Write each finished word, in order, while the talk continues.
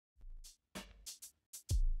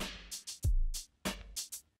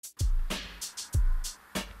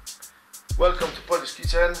Welcome to Polish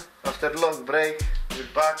Kitchen. After a long break, we're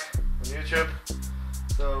back on YouTube.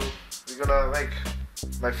 So we're gonna make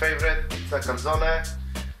my favorite pizza calzone.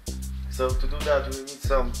 So to do that we need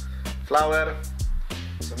some flour,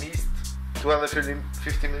 some yeast,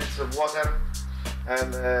 250 minutes of water,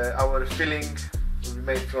 and our filling will be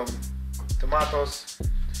made from tomatoes,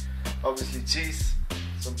 obviously cheese,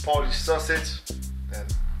 some Polish sausage, then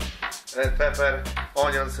red pepper,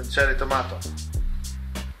 onions and cherry tomato.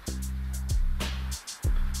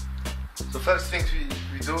 So first things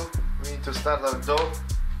we do, we need to start our dough.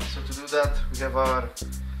 So to do that we have our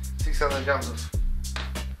 600 grams of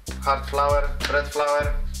hard flour, bread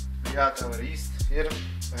flour. We add our yeast here.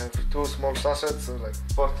 I have 2 small sachets, so like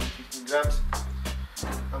 14-15 grams.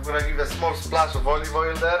 I'm gonna give a small splash of olive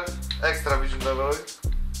oil there, extra virgin olive oil.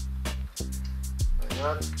 Like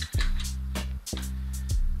that.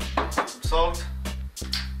 Some salt.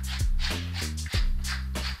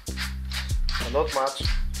 And not much,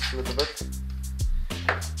 just a little bit.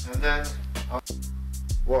 And then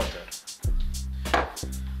water.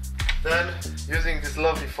 Then, using this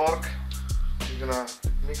lovely fork, we're gonna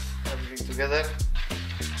mix everything together.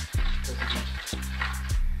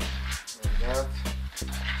 Like that.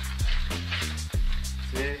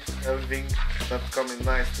 See, everything starts coming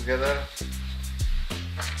nice together.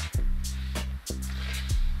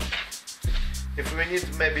 If we need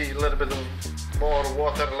maybe a little bit of more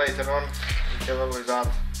water later on, we can always add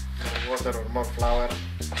more water or more flour.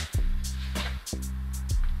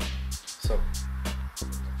 So,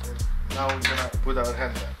 now we're gonna put our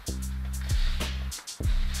hand there.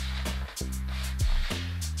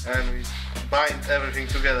 And we bind everything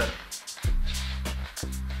together.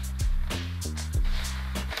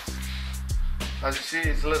 As you see,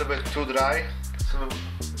 it's a little bit too dry, so we're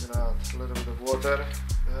gonna add a little bit of water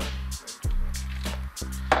there.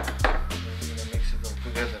 And then we're gonna mix it all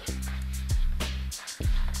together.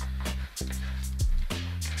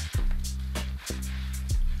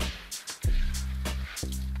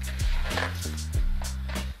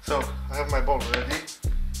 So I have my bowl ready.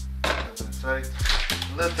 Inside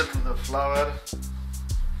a little bit of flour,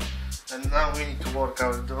 and now we need to work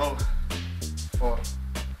our dough for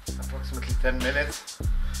approximately 10 minutes.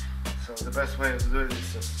 So the best way to do it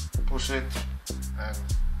is just push it and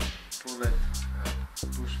pull it and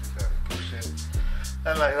push it and push it,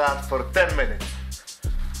 and like that for 10 minutes.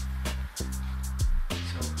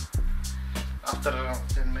 So after around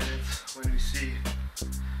 10 minutes, when we see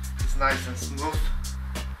it's nice and smooth,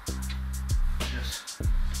 just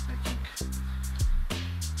making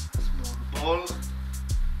a small ball,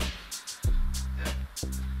 yeah,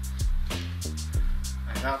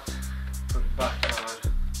 like that. Put it back in our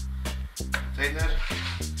container.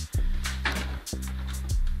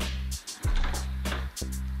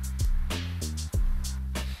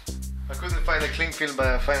 I couldn't find a cling film, but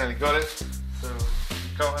I finally got it. So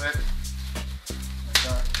we cover it like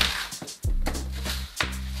that.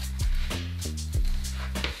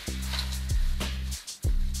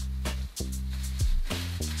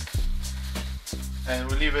 And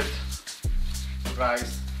we leave it to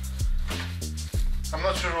rise. I'm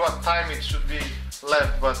not sure what time it should be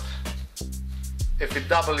left, but if it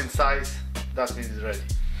doubles in size, that means it's ready.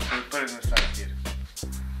 So we put it inside here.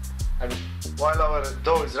 And while our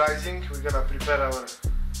dough is rising, we're gonna prepare our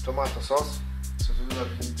tomato sauce. So to do that,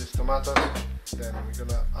 we need these tomatoes. Then we're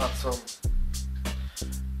gonna add some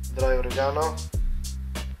dry oregano,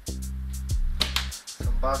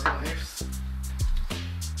 some basil leaves,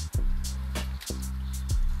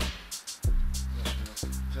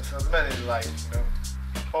 just as many you like, you know,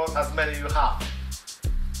 or as many you have.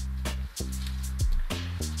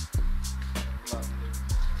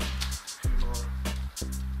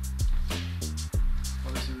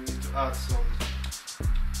 Obviously we need to add some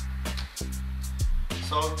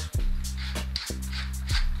salt,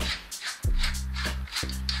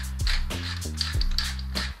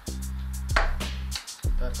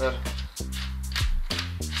 pepper,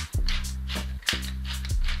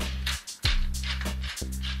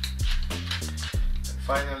 and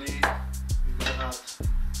finally we're gonna add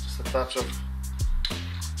just a touch of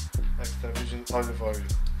extra virgin olive oil.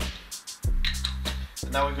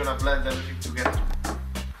 And now we're gonna blend everything together.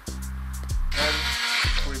 And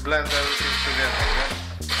we blend everything together. Yeah?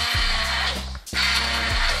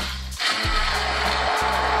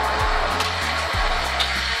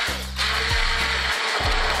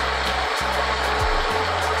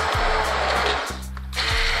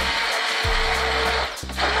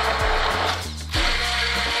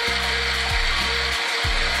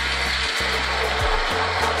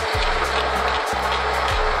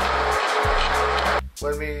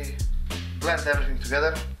 When we blend everything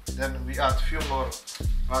together, Then we add few more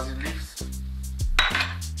basil leaves.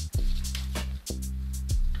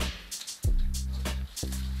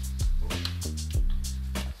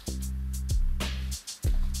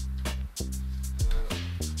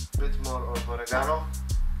 A bit more of oregano.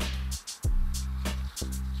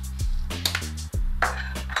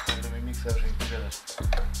 And then we mix everything together.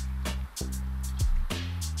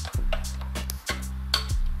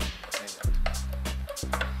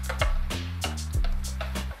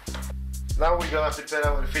 Now we're gonna prepare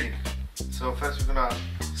our filling. So first we're gonna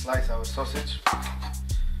slice our sausage. And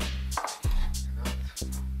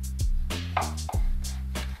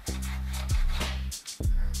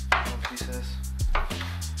small pieces.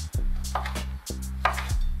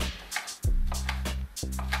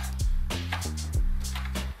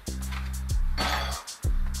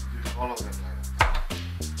 Do all of them like that.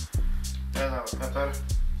 Then our pepper.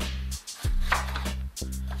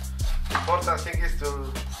 The important thing is to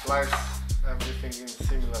slice everything in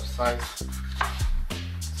similar size,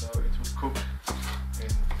 so it will cook in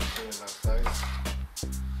similar size,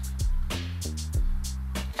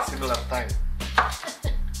 in similar time.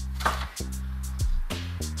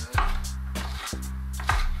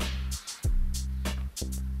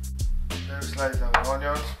 Then we slice our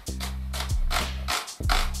onions.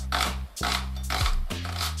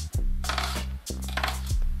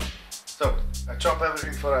 So I chop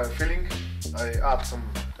everything for our filling. I add some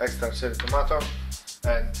extra cherry tomato,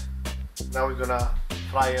 and now we're gonna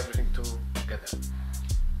fry everything together.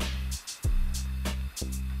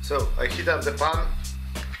 So I heat up the pan,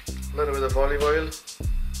 a little bit of olive oil.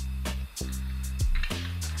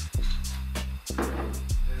 Then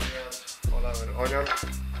we add all our onion.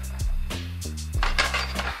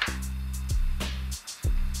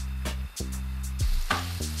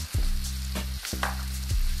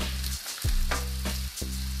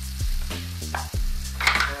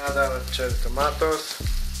 Add our cherry tomatoes.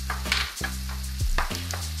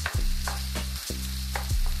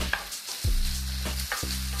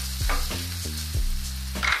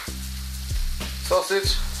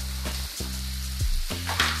 Sausage.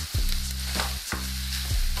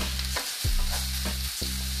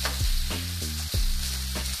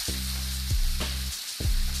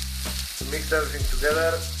 Mix everything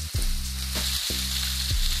together.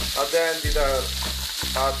 At the end we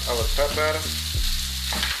add our pepper.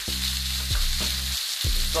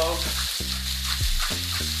 Salt.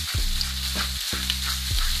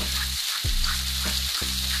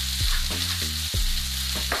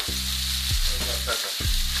 And pepper.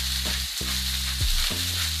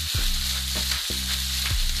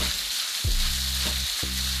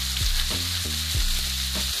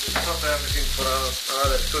 We saute everything for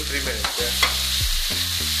another 2-3 minutes. Yeah?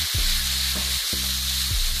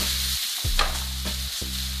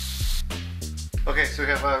 Okay, so we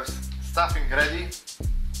have our stuffing ready.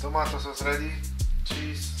 Tomato sauce ready,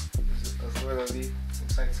 cheese as well as some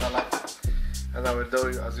side salad, and our dough,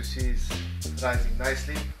 as you see, is rising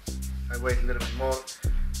nicely. I wait a little bit more,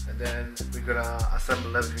 and then we're gonna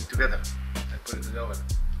assemble everything together and put it in the oven.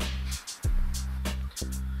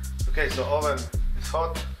 Okay, so oven is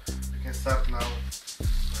hot. We can start now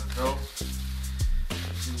the dough.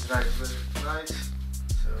 It's rising very nice,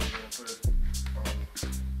 so we're gonna put it on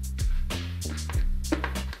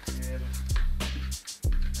here.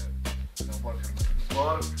 Work a little bit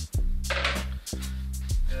more.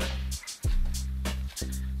 Yeah.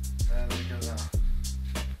 And we can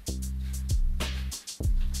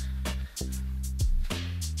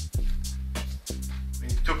we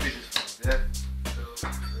need 2 pieces from it, yeah? So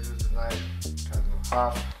we use the knife, kind of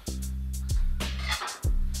half,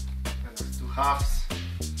 and that's 2 halves.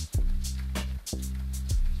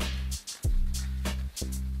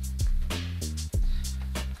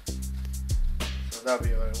 So that'll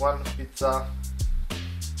be our 1 pizza.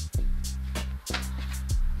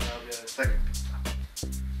 That'll be our 2nd pizza.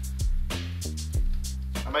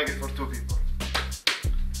 I make it for 2 people.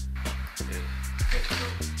 Okay, so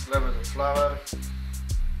level of flour,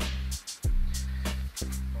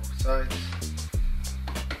 both sides.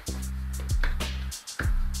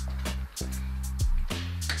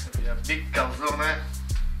 So we have big calzone.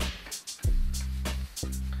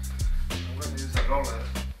 I'm going to use a roller.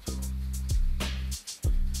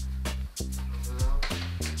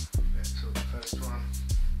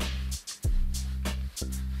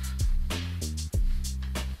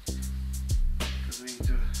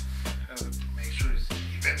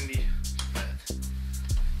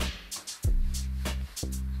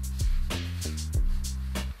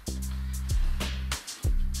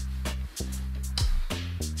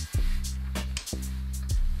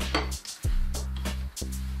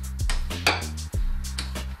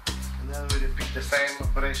 the same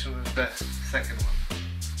operation with the second one.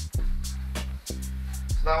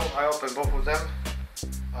 So now I open both of them.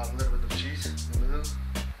 Add a little bit of cheese in the middle.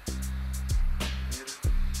 Here.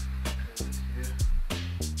 And here.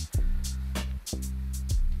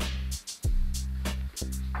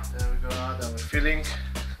 Then we're gonna add our filling,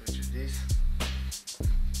 which is this.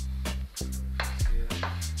 Here.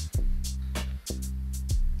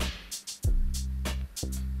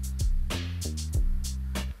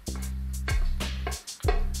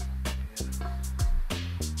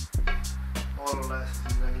 More or less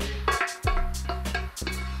evenly.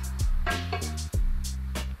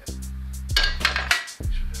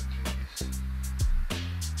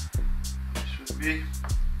 Should be.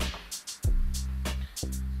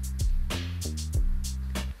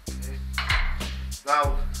 Okay. Now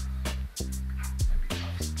maybe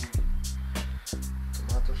half spoon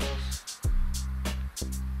tomato sauce.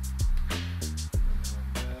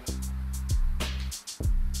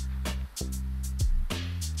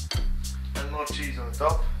 And more cheese on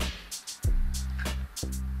top.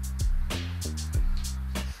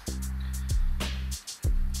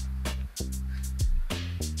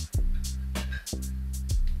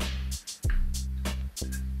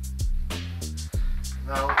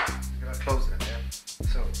 Now we're gonna close it, yeah?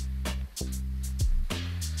 So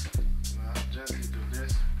gently do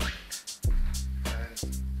this and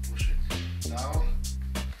push it down.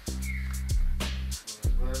 So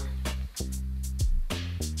as well.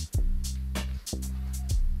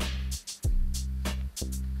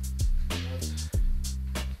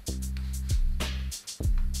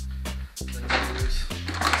 Then do this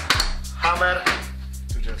hammer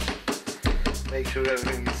to just make sure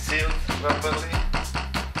everything is sealed properly.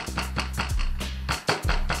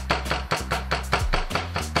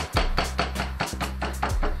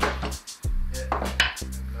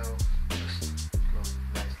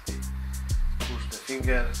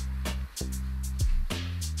 Finger.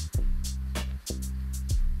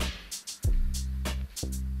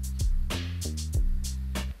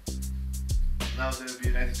 Now they'll be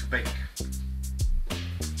ready to bake.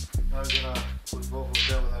 Now we're gonna put both of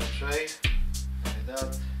them on our tray, like that,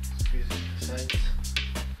 squeeze it the sides.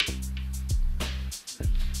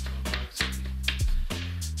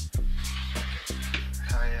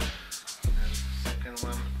 Higher, and then second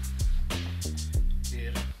one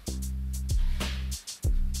here.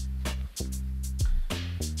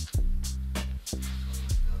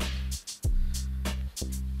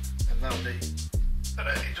 Now they are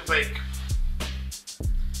ready to bake.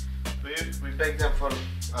 We bake them for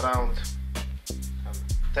around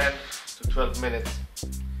 10 to 12 minutes,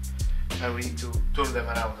 and we need to turn them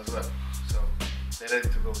around as well, so they're ready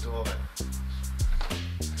to go to oven.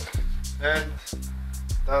 And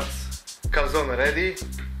that's calzone ready.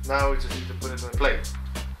 Now we just need to put it on a plate.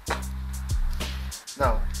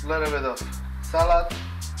 Now a little bit of salad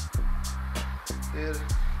here.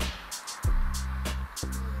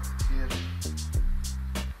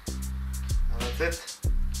 That's it.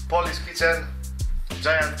 Polish kitchen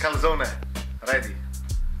giant calzone ready.